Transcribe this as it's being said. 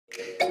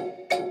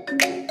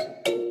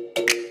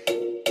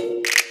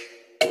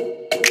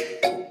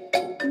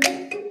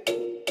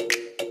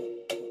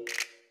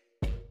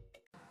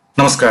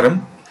നമസ്കാരം.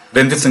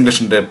 രഞ്ജിത്ത്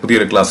ഇംഗ്ലീഷിന്റെ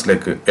പുതിയൊരു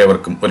ക്ലാസ്സിലേക്ക്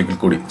ഏവർക്കും ഒരിക്കൽ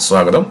കൂടി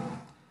സ്വാഗതം.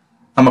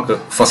 നമുക്ക്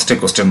ഫസ്റ്റ്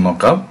ക്വസ്റ്റ്യൻ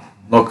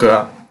നോക്കുക.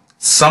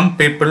 Some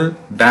people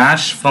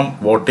dash from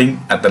voting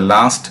at the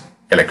last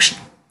election.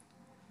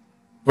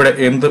 ഇവിടെ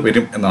എന്ത്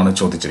വരും എന്നാണ്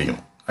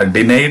ചോദിച്ചിരിക്കുന്നത്.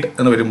 ഡിനൈഡ്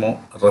എന്ന് വരുമോ,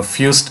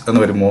 റെഫ്യൂസ്ഡ് എന്ന്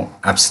വരുമോ,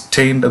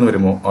 അബ്സ്റ്റെയിൻഡ് എന്ന്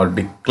വരുമോ, ഓർ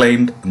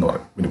ഡിക്ലൈൻഡ് എന്ന്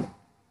വരുമോ?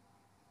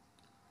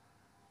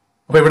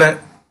 അപ്പൊ ഇവിടെ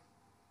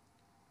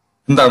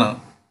എന്താണ്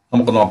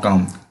നമുക്ക് നോക്കാം.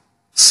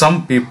 Some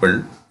people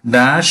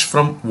dash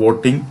from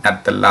voting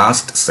at the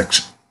last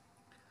section.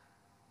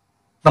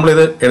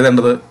 നമ്മളിത്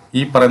എഴുതേണ്ടത്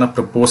ഈ പറയുന്ന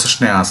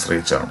പ്രിപ്പോസിഷനെ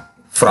ആശ്രയിച്ചാണ്.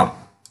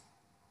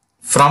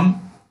 ഫ്രം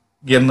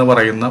എന്ന്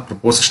പറയുന്ന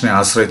പ്രിപ്പോസിഷനെ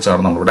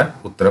ആശ്രയിച്ചാണ് നമ്മളിവിടെ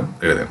ഉത്തരം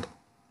എഴുതേണ്ടത്.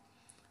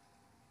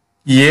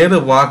 ഏത്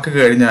വാക്ക്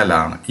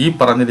കഴിഞ്ഞാലാണ്, ഈ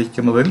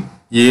പറഞ്ഞിരിക്കുന്നതിൽ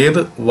ഏത്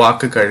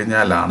വാക്ക്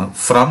കഴിഞ്ഞാലാണ്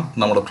ഫ്രം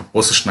നമ്മൾ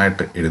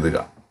പ്രിപ്പോസിഷനായിട്ട് എഴുതുക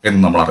എന്ന്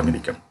നമ്മൾ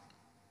അറിഞ്ഞിരിക്കണം.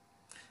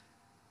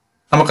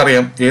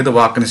 നമുക്കറിയാം ഏത്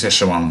വാക്കിന്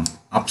ശേഷമാണ്,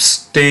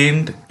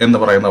 അബ്സ്റ്റെയിൻഡ് എന്ന്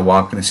പറയുന്ന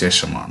വാക്കിന്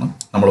ശേഷമാണ്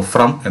നമ്മൾ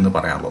ഫ്രം എന്ന്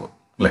പറയാനുള്ളത്,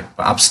 അല്ലെ?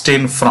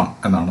 അബ്സ്റ്റെയിൻ ഫ്രം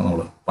എന്നാണ്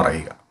നമ്മൾ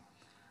പറയുക.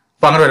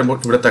 അപ്പൊ അങ്ങനെ വരുമ്പോൾ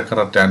ഇവിടുത്തെ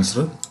കറക്റ്റ്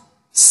ആൻസർ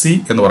സി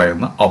എന്ന്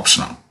പറയുന്ന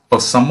ഓപ്ഷനാണ്.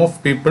 അപ്പോൾ some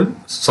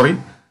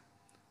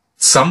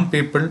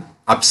people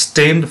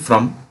അബ്സ്റ്റെയിൻഡ്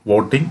from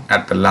voting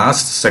at the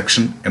last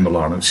section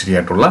എന്നുള്ളതാണ്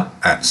ശരിയായിട്ടുള്ള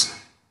ആൻസർ.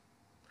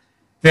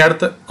 ഇനി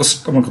അടുത്ത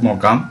ക്വസ്റ്റ്യൻ നമുക്ക്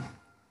നോക്കാം.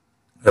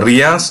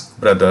 Riyas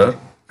brother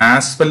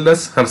as well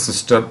as her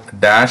sister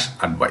dash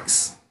advice.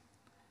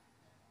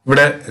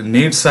 ഇവിടെ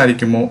നീഡ്സ്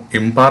ആയിരിക്കുമോ,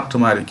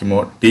 ഇമ്പാർട്ടും ആയിരിക്കുമോ,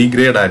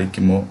 ഡിഗ്രേഡ്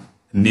ആയിരിക്കുമോ,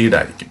 നീഡ്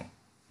ആയിരിക്കുമോ?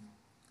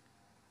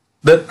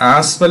 ഇത്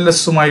ആസ് വെൽ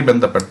എസുമായി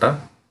ബന്ധപ്പെട്ട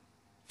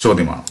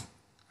ചോദ്യമാണ്.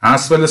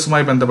 ആസ് വെൽ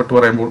എസുമായി ബന്ധപ്പെട്ട്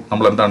പറയുമ്പോൾ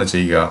നമ്മൾ എന്താണ്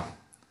ചെയ്യുക?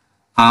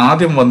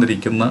 ആദ്യം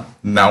വന്നിരിക്കുന്ന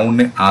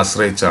നൗണിനെ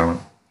ആശ്രയിച്ചാണ്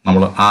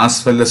നമ്മൾ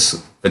ആസ് വെൽ എസ്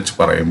വെച്ച്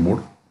പറയുമ്പോൾ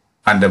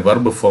അതിൻ്റെ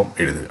വെർബ് ഫോം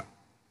എഴുതുക.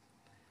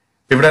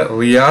 ഇവിടെ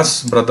റിയാസ്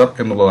ബ്രദർ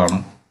എന്നുള്ളതാണ്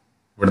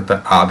ഇവിടുത്തെ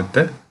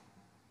ആദ്യത്തെ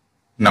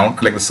നൗൺ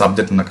അല്ലെങ്കിൽ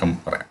സബ്ജക്റ്റ് എന്നൊക്കെ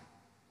പറയാം.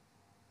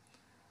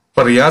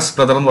 ഇപ്പൊ റിയാസ്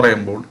ബ്രദർ എന്ന്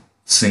പറയുമ്പോൾ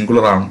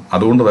സിംഗുലർ ആണ്,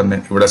 അതുകൊണ്ട് തന്നെ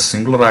ഇവിടെ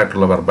സിംഗുലർ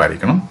ആയിട്ടുള്ള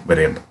വെർബായിരിക്കണം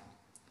വരേണ്ടത്.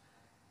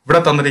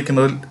 ഇവിടെ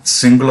തന്നിരിക്കുന്നതിൽ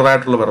സിംഗുലർ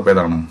ആയിട്ടുള്ള വെർബ്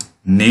ഏതാണ്?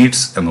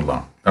 നീഡ്സ്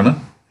എന്നുള്ളതാണ്. ഇതാണ്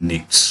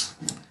നീഡ്സ്.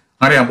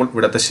 അങ്ങനെയാകുമ്പോൾ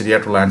ഇവിടുത്തെ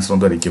ശരിയായിട്ടുള്ള ആൻസർ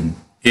എന്തായിരിക്കും?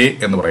 എ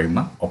എന്ന് പറയുന്ന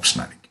ഓപ്ഷൻ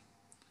ആയിരിക്കും.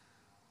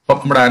 അപ്പം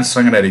നമ്മുടെ ആൻസർ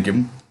എങ്ങനെ ആയിരിക്കും?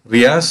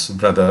 Riyas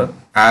brother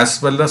as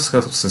well as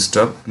her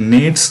sister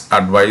needs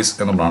advice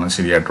എന്നുള്ളതാണ്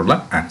ശരിയായിട്ടുള്ള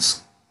ആൻസർ.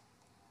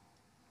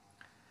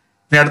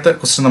 ഇനി അടുത്ത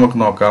ക്വസ്റ്റ്യൻ നമുക്ക്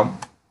നോക്കാം.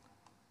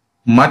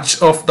 Much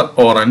of the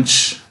orange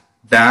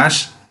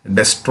dash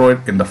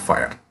destroyed in the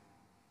fire.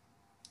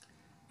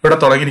 ഇവിടെ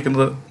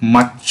തുടങ്ങിയിരിക്കുന്നത്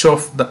മച്ച്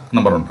ഓഫ് ദ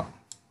നമ്പറുണ്ട്.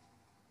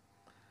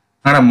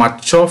 അങ്ങനെ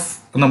മച്ച് ഓഫ്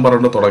നമ്പർ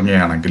കൊണ്ട്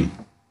തുടങ്ങുകയാണെങ്കിൽ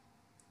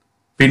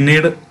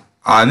പിന്നീട്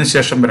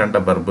അതിനുശേഷം വരേണ്ട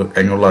വെർബ്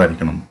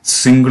എങ്ങനെയുള്ളതായിരിക്കണം?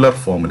 സിംഗുലർ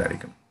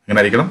ഫോമിലായിരിക്കണം. എങ്ങനെ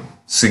ആയിരിക്കണം?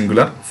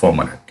 സിംഗുലർ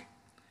ഫോമിലായിരിക്കും.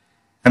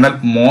 എന്നാൽ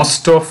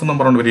മോസ്റ്റ് ഓഫ്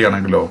നമ്പർ കൊണ്ട്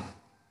വരികയാണെങ്കിലോ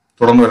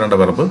തുടർന്ന് വരേണ്ട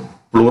വെർബ്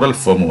പ്ലൂറൽ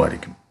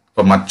ഫോമുമായിരിക്കും.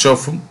 അപ്പൊ മച്ച്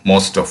ഓഫും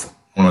മോസ്റ്റ് ഓഫും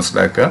നമ്മൾ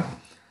മനസ്സിലാക്കുക.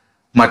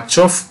 മച്ച്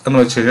ഓഫ് എന്ന്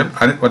വെച്ച് കഴിഞ്ഞാൽ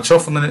മച്ച്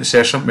ഓഫ് എന്നതിന്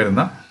ശേഷം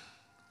വരുന്ന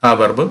ആ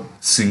വെർബ്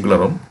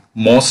സിംഗുലറും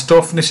മോസ്റ്റ്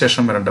ഓഫിന്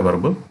ശേഷം വരേണ്ട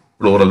വെർബ്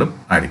പ്ലൂറലും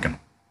ആയിരിക്കണം.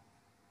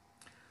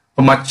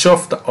 അപ്പൊ മച്ച്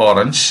ഓഫ് ദ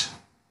ഓറഞ്ച്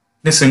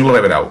ഇനി സിംഗുലർ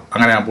വരാവും.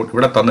 അങ്ങനെ ആകുമ്പോൾ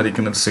ഇവിടെ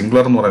തന്നിരിക്കുന്ന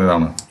സിംഗുലർ എന്ന്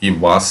പറയുന്നതാണ് ഈ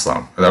വാസ്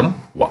ആണ്. ഇതാണ്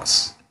വാസ്.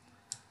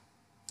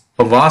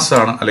 അപ്പൊ വാസ്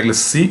ആണ് അല്ലെങ്കിൽ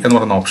സി എന്ന്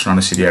പറയുന്ന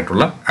ഓപ്ഷനാണ്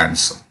ശരിയായിട്ടുള്ള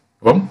ആൻസർ.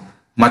 അപ്പം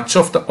much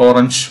of the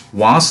orange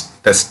was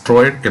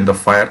destroyed in the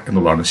fire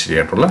എന്നുള്ളതാണ്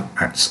ശരിയായിട്ടുള്ള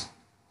ആൻസർ.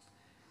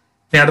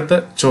 ഇനി അടുത്ത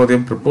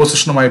ചോദ്യം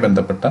പ്രിപ്പോസിഷനുമായി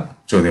ബന്ധപ്പെട്ട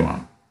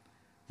ചോദ്യമാണ്.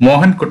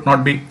 Mohan could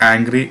not be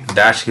angry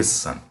dash his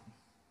son.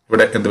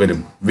 ഇവിടെ എന്ത്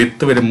വരും?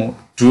 വിത്ത് വരുമോ,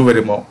 ടു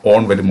വരുമോ,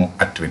 ഓൺ വരുമോ,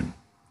 അറ്റ് വരുമോ?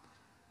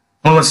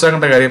 നമ്മൾ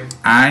മനസ്സിലാക്കേണ്ട കാര്യം,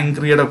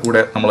 ആംഗ്രിയുടെ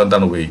കൂടെ നമ്മൾ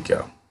എന്താണ് ഉപയോഗിക്കുക?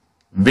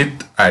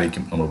 വിത്ത്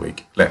ആയിരിക്കും നമ്മൾ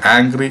ഉപയോഗിക്കുക, അല്ലെ?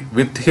 ആംഗ്രി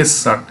വിത്ത് ഹിസ്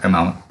സൺ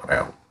എന്നാണ്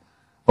പറയാറ്.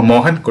 അപ്പൊ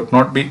Mohan could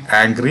not be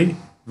angry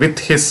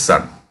with his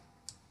son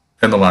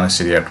എന്നുള്ളതാണ്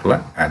ശരിയായിട്ടുള്ള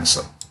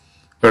ആൻസർ.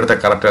 ഇവിടുത്തെ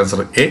കറക്റ്റ്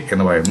ആൻസർ എ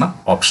എന്ന് പറയുന്ന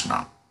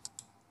ഓപ്ഷനാണ്.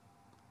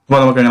 അപ്പൊ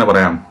നമുക്ക് എങ്ങനെ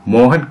പറയാം?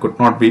 Mohan could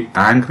not be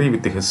angry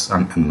with his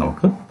son എന്ന്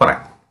നമുക്ക്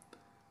പറയാം.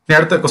 ഇനി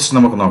അടുത്ത ക്വസ്റ്റ്യൻ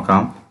നമുക്ക്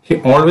നോക്കാം. He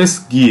always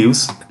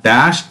gives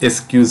dash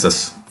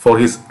excuses for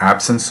his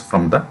absence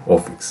from the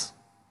office.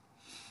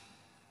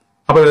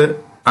 അപ്പൊ ഇത്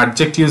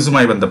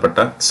അഡ്ജക്റ്റീവ്സുമായി ബന്ധപ്പെട്ട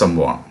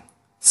സംഭവമാണ്.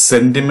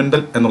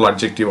 സെന്റിമെന്റൽ എന്നുള്ള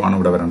അഡ്ജക്റ്റീവ് ആണ്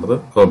ഇവിടെ വരേണ്ടത്.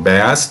 അതോ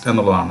ബയാസ്ഡ്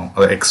എന്നുള്ളതാണോ,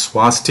 അത്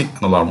എക്സ്വാസ്റ്റിക്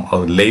എന്നുള്ളതാണോ,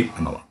 അത് ലെയിം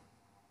എന്നുള്ളതാണ്.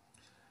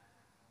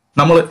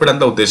 നമ്മൾ ഇവിടെ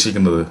എന്താ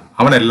ഉദ്ദേശിക്കുന്നത്?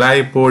 അവൻ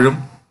എല്ലായ്പ്പോഴും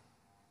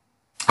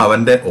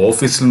അവന്റെ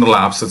ഓഫീസിൽ നിന്നുള്ള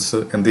ആബ്സെൻസ്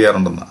എന്ത്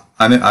ചെയ്യാറുണ്ടെന്നാ,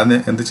 അതിന്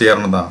എന്ത്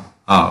ചെയ്യാറുണ്ടെന്നാ,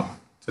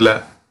 ചില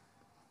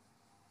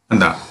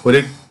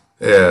ഒരു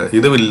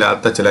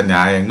ഇതുമില്ലാത്ത ചില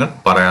ന്യായങ്ങൾ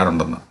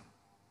പറയാറുണ്ടെന്ന്.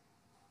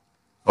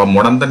 അപ്പൊ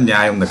മുടന്തൻ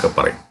ന്യായം എന്നൊക്കെ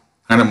പറയും.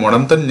 അങ്ങനെ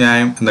മുടന്തൻ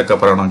ന്യായം എന്നൊക്കെ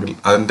പറയണമെങ്കിൽ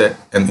അതിന്റെ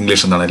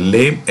ഇംഗ്ലീഷ് എന്താണ്?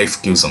 ലെയിം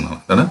എക്സ്ക്യൂസ് എന്നാണ്.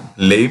 ഇതാണ്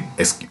ലെയിം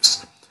എക്സ്ക്യൂസ്.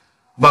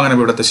 അപ്പൊ അങ്ങനെ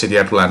ഇവിടുത്തെ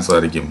ശരിയായിട്ടുള്ള ആൻസർ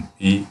ആയിരിക്കും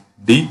ഈ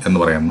ഡി എന്ന്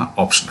പറയുന്ന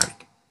ഓപ്ഷൻ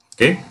ആയിരിക്കും.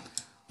 ഓക്കെ.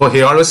 അപ്പോൾ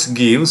he always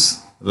gives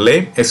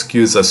lame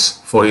excuses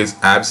for his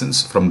absence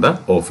from the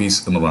office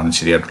എന്നുള്ളതാണ്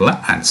ശരിയായിട്ടുള്ള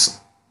ആൻസർ.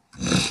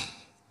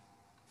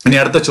 ഇനി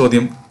അടുത്ത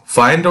ചോദ്യം,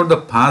 find out the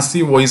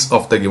passive voice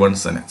of the given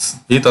sentence.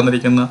 ഈ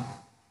തന്നിരിക്കുന്ന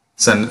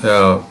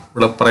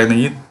ഇവിടെ പറയുന്ന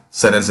ഈ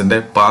സെന്റൻസിന്റെ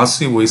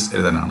പാസീവ് വോയിസ്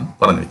എഴുതാനാണ്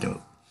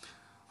പറഞ്ഞിരിക്കുന്നത്.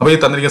 അപ്പോൾ ഈ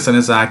തന്നിരിക്കുന്ന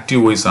സെന്റൻസ്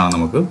ആക്റ്റീവ് വോയിസ് ആണ്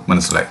നമുക്ക്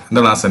മനസ്സിലായി.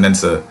 എന്താണ് ആ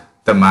sentence?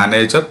 The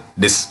manager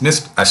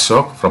dismissed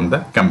Ashok from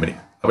the company.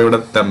 അപ്പോൾ ഇവിടെ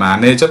ദ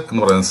മാനേജർ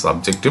എന്ന് പറയുന്ന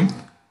സബ്ജക്റ്റും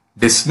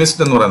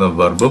ഡിസ്മിസ്ഡ് എന്ന് പറയുന്നത്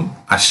വെർബും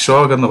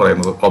അശോക് എന്ന്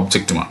പറയുന്നത്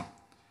ഒബ്ജക്റ്റുമാണ്.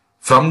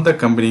 ഫ്രം ദ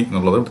കമ്പനി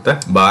എന്നുള്ളത് ഇവിടുത്തെ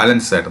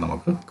ബാലൻസ് ആയിട്ട്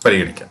നമുക്ക്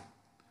പരിഗണിക്കാം.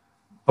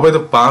 അപ്പോൾ ഇത്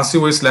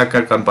പാസീവ്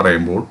വോയിസിലാക്കാൻ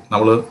പറയുമ്പോൾ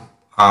നമ്മൾ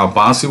ആ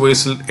പാസീവ്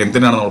വോയിസിൽ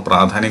എന്തിനാണ് നമ്മൾ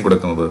പ്രാധാന്യം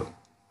കൊടുക്കുന്നത്?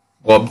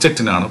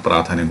 ഒബ്ജക്റ്റിനാണ്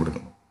പ്രാധാന്യം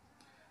കൊടുക്കുന്നത്.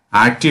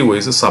 Active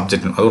voice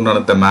സബ്ജക്റ്റിനും. അതുകൊണ്ടാണ്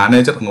ദ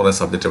മാനേജർ എന്ന് പറയുന്ന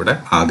സബ്ജക്റ്റ് ഇവിടെ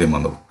ആദ്യം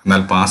വന്നത്.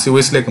 എന്നാൽ പാസീവ്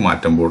വോയിസിലേക്ക്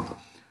മാറ്റുമ്പോൾ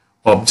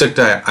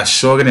ഒബ്ജക്റ്റായ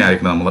അശോകനെ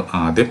ആയിരിക്കണം നമ്മൾ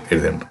ആദ്യം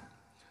എഴുതേണ്ടത്.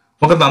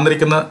 നമുക്ക്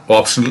തന്നിരിക്കുന്ന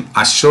ഓപ്ഷനിൽ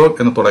അശോക്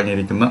എന്ന്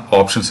തുടങ്ങിയിരിക്കുന്ന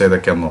ഓപ്ഷൻസ്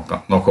ഏതൊക്കെയാണെന്ന്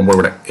നോക്കുമ്പോൾ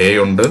ഇവിടെ എ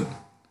ഉണ്ട്,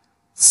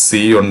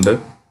 സി ഉണ്ട്,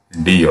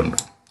 ഡി ഉണ്ട്.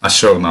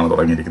 അശോക് എന്നാണ്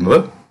തുടങ്ങിയിരിക്കുന്നത്.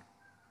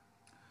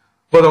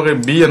 അപ്പോൾ നമുക്ക്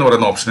ബി എന്ന്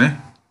പറയുന്ന ഓപ്ഷനെ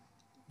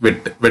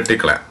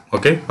വെട്ടിക്കളയാം.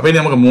 ഓക്കെ, അപ്പോൾ ഇനി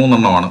നമുക്ക് 3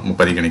 എണ്ണമാണ്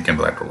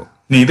പരിഗണിക്കേണ്ടതായിട്ടുള്ളത്.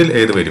 ഇനി ഇതിൽ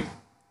ഏത് വരും?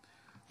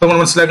 അപ്പോൾ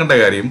നമ്മൾ മനസ്സിലാക്കേണ്ട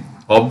കാര്യം,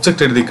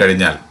 ഒബ്ജക്റ്റ് എഴുതി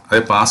കഴിഞ്ഞാൽ,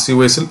 അതായത് പാസീവ്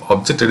വോയിസിൽ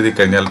ഒബ്ജക്റ്റ് എഴുതി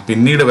കഴിഞ്ഞാൽ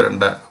പിന്നീട്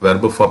വരേണ്ട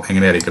വെർബ് ഫോം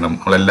എങ്ങനെയായിരിക്കണം?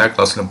 നമ്മൾ എല്ലാ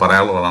ക്ലാസ്സിലും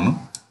പറയാനുള്ളതാണ്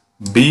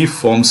ബി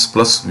ഫോംസ്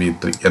പ്ലസ്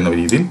V3 എന്ന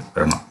രീതിയിൽ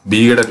വരണം.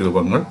 ബിയുടെ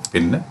രൂപങ്ങൾ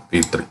പിന്നെ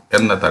V3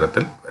 എന്ന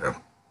തരത്തിൽ വരണം.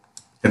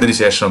 ഇതിന്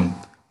ശേഷം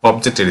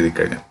ഒബ്ജക്റ്റ് എഴുതി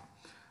കഴിഞ്ഞാൽ,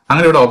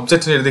 അങ്ങനെ ഇവിടെ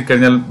ഒബ്ജക്റ്റിന് എഴുതി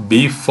കഴിഞ്ഞാൽ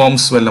ബി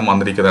ഫോംസ് വല്ലതും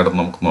വന്നിരിക്കുന്നതായിട്ട്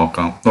നമുക്ക്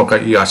നോക്കാം.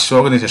 ഈ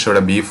അശോകിന് ശേഷം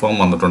ഇവിടെ ബി ഫോം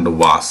വന്നിട്ടുണ്ട്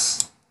വാസ്.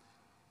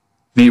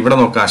 ഇനി ഇവിടെ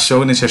നോക്കാം,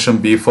 അശോകിന് ശേഷം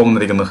ബി ഫോം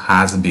വന്നിരിക്കുന്നത്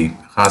ഹാസ് ബീൻ.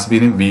 ഹാസ്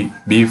ബീനും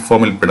ബി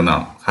ഫോമിൽ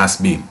പെടുന്നതാണ്. Has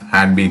been,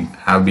 had been,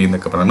 have been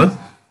എന്നൊക്കെ പറയുന്നത്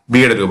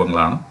ബിയുടെ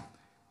രൂപങ്ങളാണ്.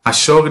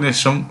 അശോകിന്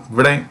ശേഷം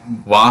ഇവിടെ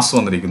വാസ്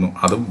വന്നിരിക്കുന്നു,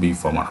 അതും ബി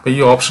ഫോമാണ്. അപ്പൊ ഈ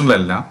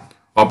ഓപ്ഷനിലെല്ലാം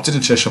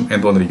ഒബ്ജക്റ്റിന് ശേഷം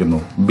എന്ത് വന്നിരിക്കുന്നു?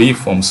 ബി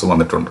ഫോംസ്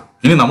വന്നിട്ടുണ്ട്.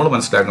 ഇനി നമ്മൾ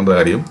മനസ്സിലാക്കേണ്ട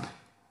കാര്യം,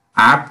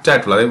 ആപ്റ്റ്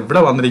ആയിട്ടുള്ള, അതായത്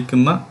ഇവിടെ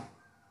വന്നിരിക്കുന്ന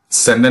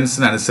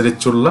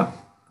സെന്റൻസിനനുസരിച്ചുള്ള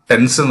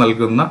ടെൻസ്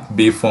നൽകുന്ന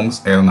ബി ഫോംസ്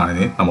ഏതെന്നാണ്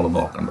ഇനി നമ്മൾ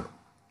നോക്കേണ്ടത്.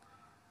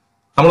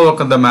 നമ്മൾ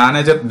നോക്കുന്നത്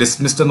മാനേജർ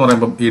ഡിസ്മിസ്ഡ് എന്ന്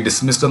പറയുമ്പോൾ ഈ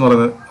ഡിസ്മിസ്ഡ് എന്ന്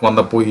പറയുന്നത്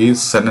വന്നപ്പോൾ ഈ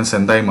സെന്റൻസ്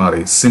എന്തായി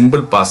മാറി?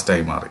 സിമ്പിൾ പാസ്റ്റ്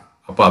ആയി മാറി.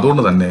 അപ്പൊ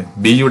അതുകൊണ്ട് തന്നെ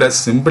ബിയുടെ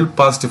സിമ്പിൾ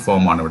പാസ്റ്റ്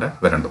ഫോം ആണ് ഇവിടെ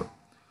വരേണ്ടത്.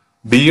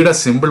 ബിയുടെ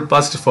സിമ്പിൾ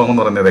പാസ്റ്റ് ഫോം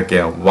എന്ന് പറയുന്നത്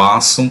ഏതൊക്കെയാണ്?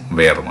 വാസും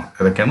വേറുമാണ്.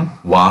 ഏതൊക്കെയാണ്?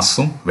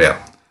 വാസും വേർ.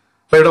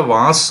 അപ്പൊ ഇവിടെ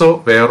വാസോ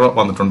വേറോ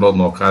വന്നിട്ടുണ്ടോ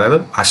എന്ന് നോക്കുക. അതായത്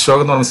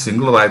അശോക് എന്ന് പറയുന്നത്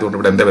സിംഗുലർ ആയതുകൊണ്ട്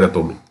ഇവിടെ എന്തേ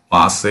വരത്തുള്ളൂ?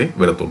 വാസേ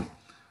വരത്തുള്ളൂ.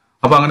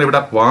 അപ്പൊ അങ്ങനെ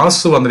ഇവിടെ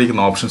വാസ്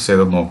വന്നിരിക്കുന്ന ഓപ്ഷൻസ്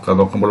ഏതെന്ന്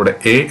നോക്കുമ്പോൾ ഇവിടെ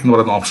എ എന്ന്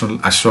പറയുന്ന ഓപ്ഷനിൽ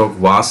അശോക്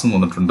വാസ് എന്ന്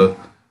വന്നിട്ടുണ്ട്.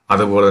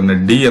 അതുപോലെ തന്നെ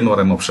ഡി എന്ന്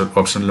പറയുന്ന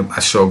ഓപ്ഷനിലും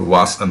അശോക്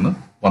വാസ് എന്ന്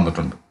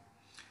വന്നിട്ടുണ്ട്.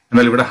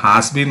 എന്നാൽ ഇവിടെ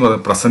ഹാസ് ബി എന്ന്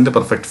പറയുന്നത് പ്രസന്റ്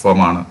പെർഫെക്റ്റ് ഫോം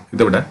ആണ്,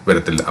 ഇതിവിടെ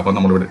വരത്തില്ല. അപ്പൊ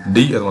നമ്മളിവിടെ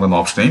ഡി എന്ന് പറയുന്ന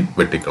ഓപ്ഷനെയും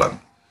വെട്ടിക്കളഞ്ഞു.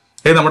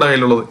 നമ്മുടെ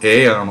കയ്യിലുള്ളത് എ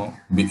ആണോ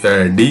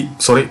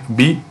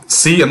ബി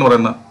സി എന്ന്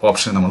പറയുന്ന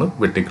ഓപ്ഷൻ നമ്മൾ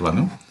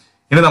വെട്ടിക്കളഞ്ഞു.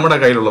 ഇനി നമ്മുടെ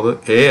കയ്യിലുള്ളത്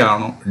എ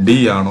ആണോ ഡി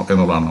ആണോ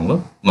എന്നുള്ളതാണ് നമ്മൾ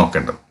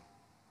നോക്കേണ്ടത്.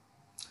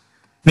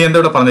 ഇനി എന്താ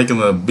ഇവിടെ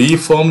പറഞ്ഞിരിക്കുന്നത്? ബി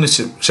ഫോമിന്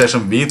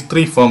ശേഷം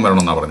V3 ഫോം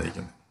വരണമെന്നാണ്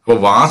പറഞ്ഞിരിക്കുന്നത്. അപ്പോൾ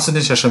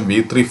വാസിന് ശേഷം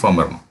V3 ഫോം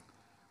വരണം.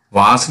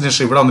 വാസിന്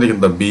ശേഷം ഇവിടെ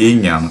വന്നിരിക്കുന്നത്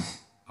ബീയിങ് ആണ്,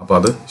 അപ്പൊ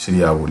അത്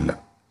ശരിയാവില്ല.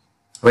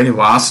 അപ്പൊ ഇനി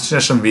വാസിന്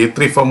ശേഷം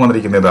V3 ഫോം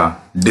വന്നിരിക്കുന്നത് ഏതാ?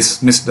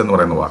 ഡിസ്മിസ്ഡ് എന്ന്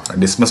പറയുന്ന വാക്കാണ്.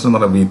 ഡിസ്മിസ്ഡ് എന്ന്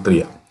പറയുന്നത് V3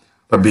 ആണ്.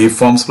 അപ്പൊ ബി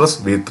ഫോംസ് പ്ലസ്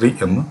V3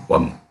 എന്ന്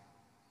വന്നു.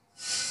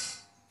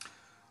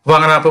 അപ്പൊ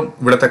അങ്ങനെ അപ്പം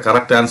ഇവിടുത്തെ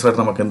കറക്റ്റ് ആൻസർ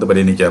ആയിട്ട് നമുക്ക് എന്ത്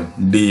പരിഗണിക്കാം?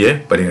 ഡി എ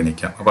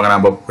പരിഗണിക്കാം. അപ്പൊ അങ്ങനെ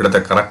ആകുമ്പോൾ ഇവിടുത്തെ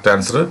correct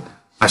answer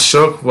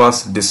Ashok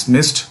was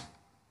dismissed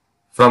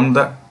from the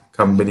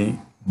company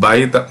by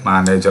the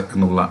manager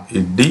എന്നുള്ള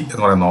ഈ ഡി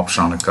എന്ന് പറയുന്ന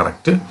ഓപ്ഷനാണ്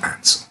കറക്റ്റ്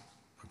ആൻസർ.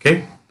 ഓക്കെ,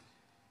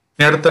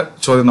 ഇനി അടുത്ത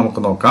ചോദ്യം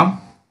നമുക്ക് നോക്കാം.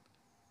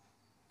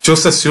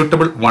 Choose A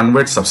suitable one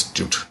word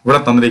substitute. ഇവിടെ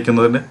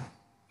തന്നിരിക്കുന്നതിന്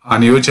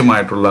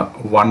അനുയോജ്യമായിട്ടുള്ള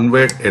വൺ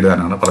വേർഡ്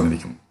എഴുതാനാണ്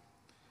പറഞ്ഞിരിക്കുന്നത്.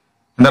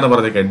 എന്താണ്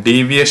പറഞ്ഞിരിക്കുന്നത്?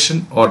 Deviation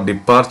or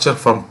departure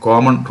from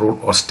common rule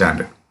or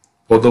standard.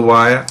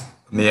 പൊതുവായ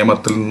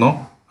നിയമത്തിൽ നിന്നോ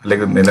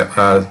അല്ലെങ്കിൽ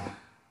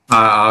ആ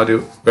ഒരു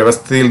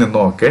വ്യവസ്ഥയിൽ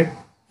നിന്നോ ഒക്കെ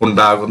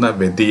ഉണ്ടാകുന്ന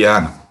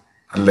വ്യതിയാനം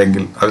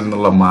അല്ലെങ്കിൽ അതിൽ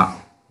നിന്നുള്ള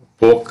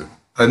പോക്ക്,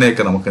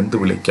 അതിനെയൊക്കെ നമുക്ക് എന്ത്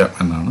വിളിക്കാം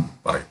എന്നാണ്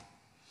പറയുന്നത്.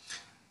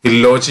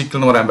 ഇല്ലോജിക്കൽ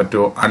എന്ന് പറയാൻ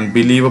പറ്റുമോ?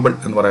 അൺബിലീവബിൾ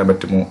എന്ന് പറയാൻ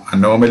പറ്റുമോ?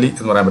 അനോമലി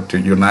എന്ന് പറയാൻ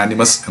പറ്റുമോ?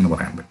 യുനാനിമസ് എന്ന്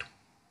പറയാൻ പറ്റും.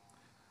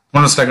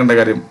 മനസ്സിലാക്കേണ്ട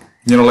കാര്യം,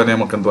 ഇങ്ങനെയുള്ളതിനെ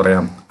നമുക്ക് എന്ത്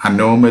പറയാം?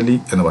 അനോമലി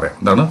എന്ന് പറയാം.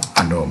 എന്താണ്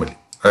അനോമലി?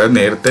 അതായത്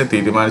നേരത്തെ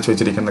തീരുമാനിച്ചു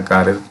വെച്ചിരിക്കുന്ന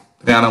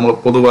കാര്യത്തിനെയാണ് നമ്മൾ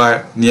പൊതുവായ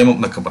നിയമം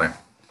എന്നൊക്കെ പറയാം.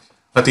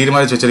 അത്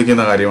തീരുമാനിച്ചു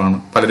വെച്ചിരിക്കുന്ന കാര്യമാണ്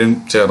പലരും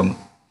ചേർന്ന്.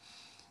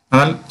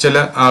 എന്നാൽ ചില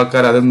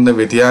ആൾക്കാർ അതിൽ നിന്ന്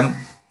വ്യതിയാനം,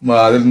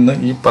 അതിൽ നിന്ന്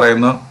ഈ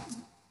പറയുന്ന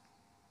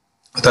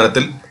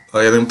തരത്തിൽ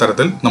ഏതെങ്കിലും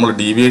തരത്തിൽ നമ്മൾ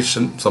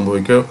ഡീവിയേഷൻ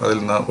സംഭവിക്കുകയോ അതിൽ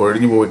നിന്ന്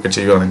ഒഴിഞ്ഞു പോവുകയൊക്കെ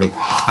ചെയ്യുകയാണെങ്കിൽ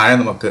ആയ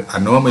നമുക്ക്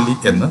അനോമലി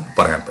എന്ന്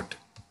പറയാൻ പറ്റും.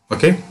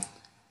 ഓക്കെ,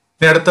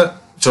 ഇനി അടുത്ത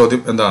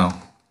ചോദ്യം എന്താണ്?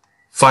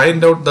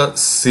 Find out the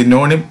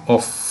synonym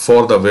of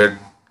for the word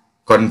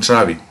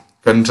കൺട്രാവിൻ.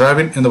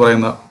 കൺട്രാവിൻ എന്ന്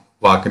പറയുന്ന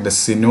വാക്കിന്റെ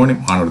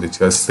സിനോണിം ആണ്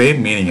ഉദ്ദേശിച്ചത്. സെയിം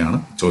മീനിങ് ആണ്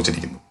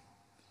ചോദിച്ചിരിക്കുന്നത്.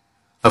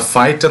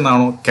 ഫൈറ്റ്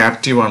എന്നാണോ?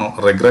 ക്യാപ്റ്റീവ് ആണോ?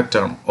 റിഗ്രറ്റ്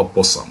ആണോ?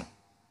 ഒപ്പോസ് ആണോ?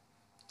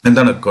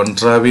 എന്താണ്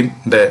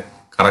കൺട്രാവിൻ്റെ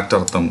കറക്റ്റ്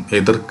അർത്ഥം?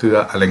 എതിർക്കുക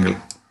അല്ലെങ്കിൽ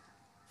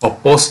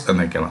ഒപ്പോസ്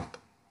എന്നൊക്കെയാണ്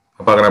അർത്ഥം.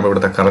 അപ്പോൾ അങ്ങനെ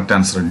ഇവിടുത്തെ കറക്റ്റ്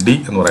ആൻസർ ഡി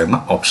എന്ന് പറയുന്ന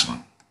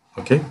ഓപ്ഷനാണ്.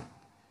 ഓക്കെ,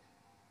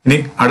 ഇനി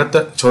അടുത്ത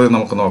ചോദ്യം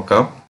നമുക്ക്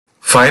നോക്കാം.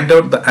 Find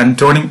out the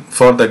antonym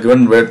for the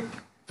given word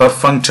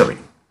പെർഫങ്ക്ടറി.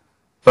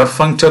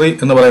 പെർഫങ്ക്ടറി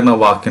എന്ന് പറയുന്ന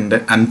വാക്കിന്റെ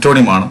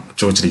ആന്റോണിമാണ്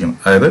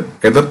ചോദിച്ചിരിക്കുന്നത്, അതായത്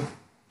എതിർ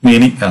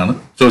മീനിങ് ആണ്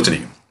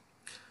ചോദിച്ചിരിക്കുന്നത്.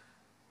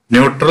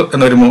 ന്യൂട്രൽ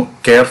എന്ന് വരുമോ,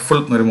 കെയർഫുൾ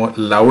എന്ന് വരുമോ,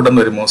 ലൗഡ് എന്ന്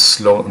വരുമോ,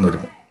 സ്ലോ എന്ന്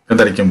വരുമോ?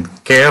 എന്തായിരിക്കും?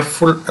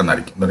 കെയർഫുൾ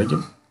എന്നായിരിക്കും.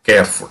 എന്തായിരിക്കും?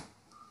 കെയർഫുൾ.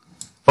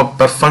 അപ്പൊ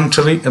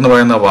പെർഫങ്ക്ടറി എന്ന്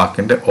പറയുന്ന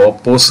വാക്കിന്റെ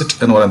ഓപ്പോസിറ്റ്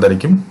എന്ന് പറയുന്നത്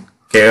എന്തായിരിക്കും?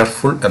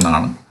 കെയർഫുൾ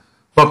എന്നാണ്.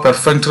 അപ്പൊ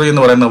പെർഫങ്ക്ടറി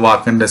എന്ന് പറയുന്ന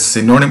വാക്കിന്റെ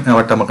സിനോണിം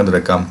ആയിട്ട് നമുക്ക്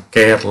എന്തെടുക്കാം?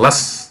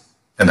 കെയർലെസ്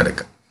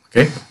എന്നെടുക്കാം.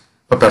 ഓക്കെ.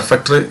 അപ്പൊ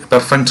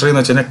പെർഫങ്ക്ടറി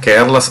എന്ന് വെച്ച് കഴിഞ്ഞാൽ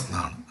കെയർലെസ്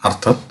എന്നാണ്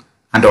അർത്ഥം.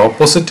 ആൻഡ്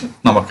ഓപ്പോസിറ്റ്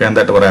നമുക്ക്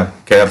എന്തായിട്ട് പറയാം?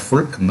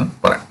 കെയർഫുൾ എന്ന്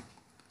പറയാം.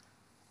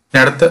 ഇനി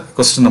അടുത്ത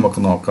ക്വസ്റ്റ്യൻ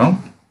നമുക്ക് നോക്കാം.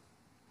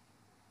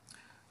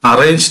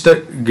 Arrange the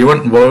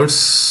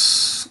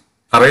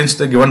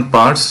given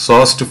parts so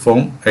as to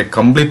form a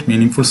complete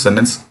meaningful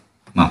sentence.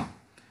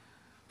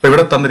 അപ്പൊ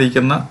ഇവിടെ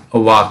തന്നിരിക്കുന്ന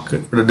വാക്ക്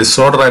ഇവിടെ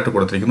ഡിസോർഡർ ആയിട്ട്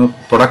കൊടുത്തിരിക്കുന്നു.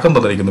 തുടക്കം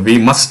തന്നിരിക്കുന്നു വി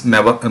മസ്റ്റ്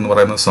നെവർ എന്ന്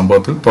പറയുന്ന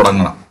സംഭവത്തിൽ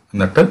തുടങ്ങണം,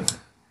 എന്നിട്ട്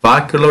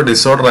ബാക്കിയുള്ള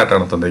ഡിസോർഡർ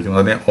ആയിട്ടാണ്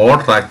തന്നിരിക്കുന്നത്. അതിനെ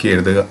ഓർഡർ ആക്കി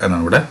എഴുതുക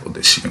എന്നാണ് ഇവിടെ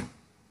ഉദ്ദേശിക്കുന്നത്.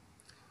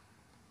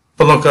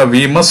 അപ്പൊ നോക്കുക,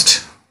 വി മസ്റ്റ്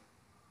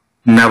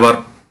നെവർ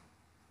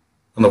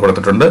എന്ന്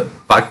കൊടുത്തിട്ടുണ്ട്.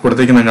 ബാക്കി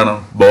കൊടുത്തിരിക്കുന്നത് എന്താണ്?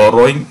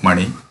 Borrowing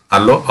money,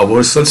 allow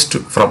ourselves to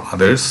from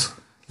others,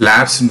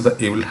 lapse into the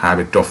evil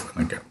habit of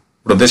എന്നൊക്കെയാണ്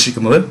ഇവിടെ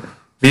ഉദ്ദേശിക്കുന്നത്.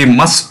 We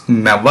must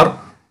never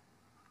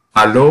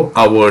allow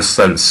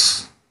ourselves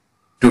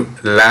to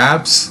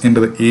lapse into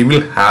the evil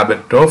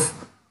habit of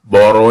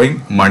borrowing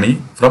money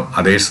from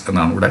others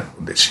എന്നാണ് ഇവിടെ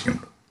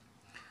ഉദ്ദേശിക്കുന്നത്.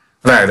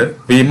 അതായത്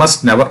we must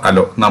never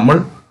allow, നമ്മൾ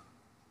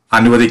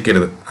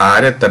അനുവദിക്കരുത്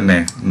ആരെ തന്നെ?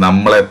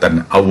 നമ്മളെ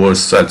തന്നെ.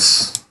 ourselves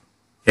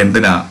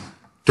എന്തിനാ?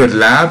 to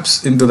lapse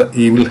into the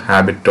evil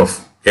habit of,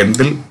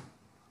 എന്തിൽ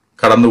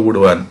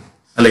കടന്നുകൂടുവാൻ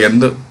അല്ലെ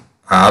എന്ത്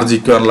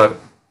ആർജിക്കുവാനുള്ള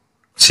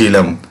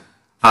ശീലം?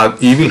 ആ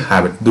ഈവിൽ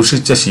ഹാബിറ്റ്,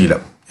 ദുഷിച്ച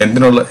ശീലം.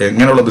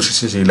 എങ്ങനെയുള്ള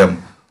ദുഷിച്ച ശീലം?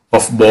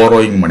 ഓഫ്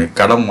ബോറോയിങ് മണി,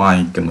 കടം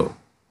വാങ്ങിക്കുന്നത്.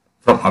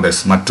 ഫ്രം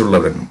അതേഴ്സ്,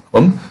 മറ്റുള്ളവരിൽ നിന്നും.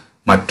 അപ്പം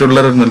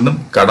മറ്റുള്ളവരിൽ നിന്നും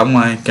കടം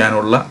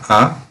വാങ്ങിക്കാനുള്ള ആ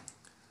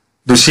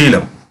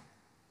ദുശീലം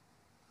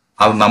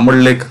അത്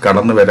നമ്മളിലേക്ക്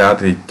കടന്നു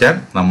വരാതിരിക്കാൻ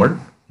നമ്മൾ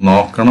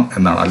നോക്കണം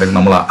എന്നാണ്. അല്ലെങ്കിൽ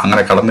നമ്മൾ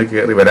അങ്ങനെ കടന്നു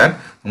കയറി വരാൻ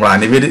നമ്മൾ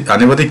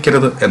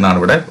അനുവദിക്കരുത് എന്നാണ്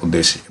ഇവിടെ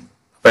ഉദ്ദേശിക്കുന്നത്.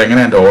 അപ്പൊ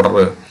എങ്ങനെ അതിന്റെ ഓർഡർ?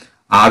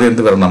 ആദ്യം എന്ത്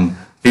വരണം?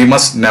 We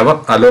must never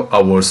hello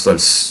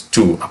അവേഴ്സെൽസ്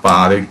to. അപ്പൊ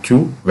ആദ്യം ക്യൂ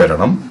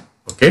വരണം.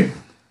 ഓക്കെ.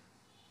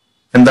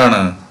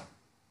 എന്താണ്?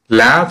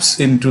 Lapse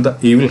in to the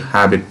evil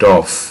habit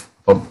of.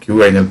 അപ്പം ക്യൂ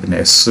കഴിഞ്ഞാൽ പിന്നെ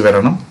എസ്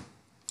വരണം.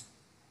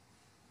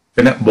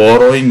 പിന്നെ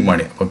ബോറോയിങ്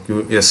മണി. അപ്പൊ ക്യൂ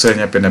എസ്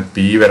കഴിഞ്ഞാൽ പിന്നെ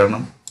പി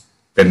വരണം.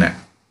 പിന്നെ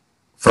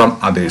ഫ്രം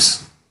അതേഴ്സ്.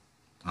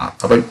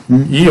 അപ്പൊ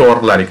ഈ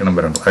ഓർഡറിലായിരിക്കണം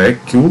വരേണ്ടത്. അതായത്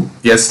ക്യൂ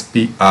എസ്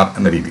പി ആർ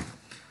എന്ന രീതി.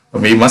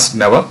 We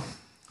must never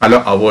allow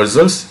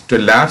ourselves to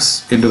lapse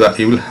into the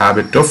evil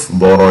habit of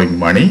borrowing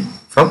money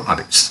from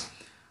others.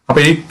 അപ്പൊ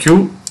ഈ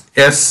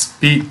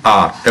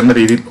QSPR എന്ന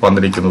രീതിയിൽ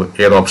വന്നിരിക്കുന്നത്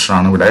ഏത്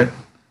ഓപ്ഷനാണ്? ഇവിടെ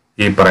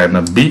ഈ പറയുന്ന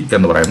ബി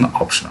എന്ന് പറയുന്ന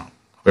ഓപ്ഷനാണ്.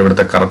 അപ്പൊ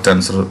ഇവിടുത്തെ കറക്റ്റ്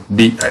ആൻസർ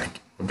ബി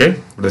ആയിരിക്കും. ഓക്കെ.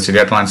 ഇവിടുത്തെ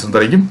ശരിയായിട്ടുള്ള ആൻസർ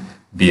എന്തായിരിക്കും?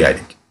 ബി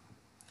ആയിരിക്കും.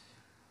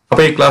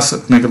 അപ്പൊ ഈ ക്ലാസ്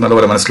നിങ്ങൾക്ക്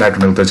നല്ലപോലെ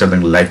മനസ്സിലായിട്ടുണ്ടെങ്കിൽ തീർച്ചയായിട്ടും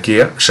നിങ്ങൾ ലൈക്ക്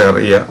ചെയ്യുക, ഷെയർ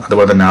ചെയ്യുക.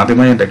 അതുപോലെ തന്നെ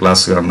ആദ്യമായി എന്റെ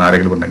ക്ലാസ് കാണുന്ന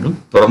ആരെങ്കിലും ഉണ്ടെങ്കിൽ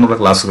തുടർന്നുള്ള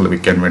ക്ലാസ്സുകൾ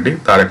ലഭിക്കാൻ വേണ്ടി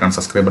താഴെ കാണുന്ന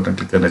സബ്സ്ക്രൈബ് ബട്ടൺ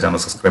ക്ലിക്ക് ചെയ്ത്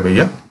ചാനൽ സബ്സ്ക്രൈബ്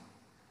ചെയ്യുക.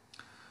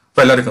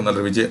 അപ്പോൾ എല്ലാവർക്കും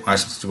നല്ലൊരു വിജയം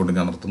ആശംസിച്ചുകൊണ്ട്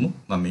ഞാൻ നിർത്തുന്നു.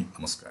 നന്ദി,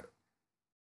 നമസ്കാരം.